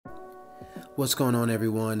What's going on,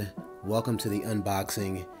 everyone? Welcome to the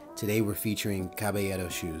unboxing. Today we're featuring Caballero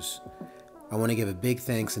shoes. I want to give a big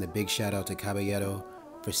thanks and a big shout out to Caballero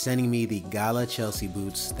for sending me the GALA Chelsea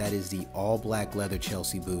Boots. That is the all black leather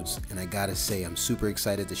Chelsea Boots, and I gotta say I'm super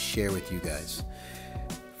excited to share with you guys.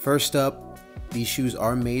 First up, these shoes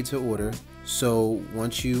are made to order, so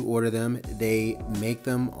once you order them, they make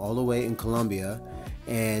them all the way in Colombia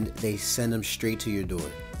and they send them straight to your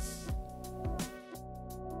door.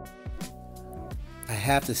 I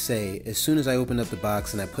have to say, as soon as I opened up the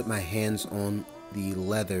box and I put my hands on the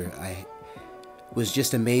leather, I was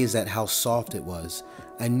just amazed at how soft it was.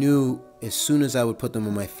 I knew as soon as I would put them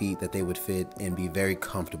on my feet that they would fit and be very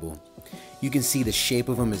comfortable. You can see the shape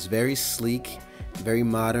of them is very sleek, very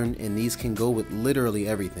modern, and these can go with literally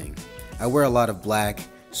everything. I wear a lot of black,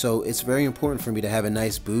 so it's very important for me to have a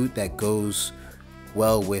nice boot that goes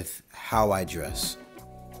well with how I dress.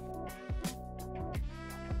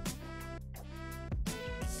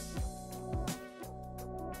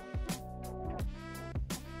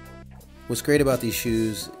 What's great about these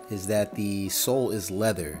shoes is that the sole is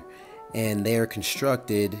leather and they are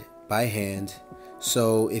constructed by hand,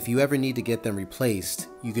 so if you ever need to get them replaced,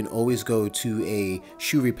 you can always go to a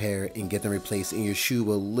shoe repair and get them replaced, and your shoe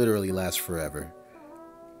will literally last forever.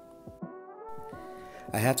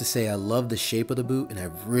 I have to say I love the shape of the boot, and I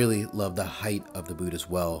really love the height of the boot as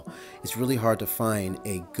well. It's really hard to find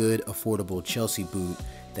a good affordable Chelsea boot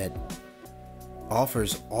that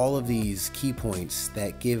offers all of these key points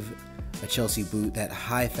that give a Chelsea boot that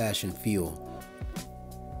high fashion feel.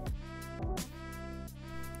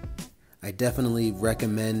 I definitely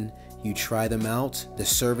recommend you try them out. The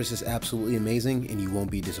service is absolutely amazing and you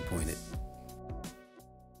won't be disappointed.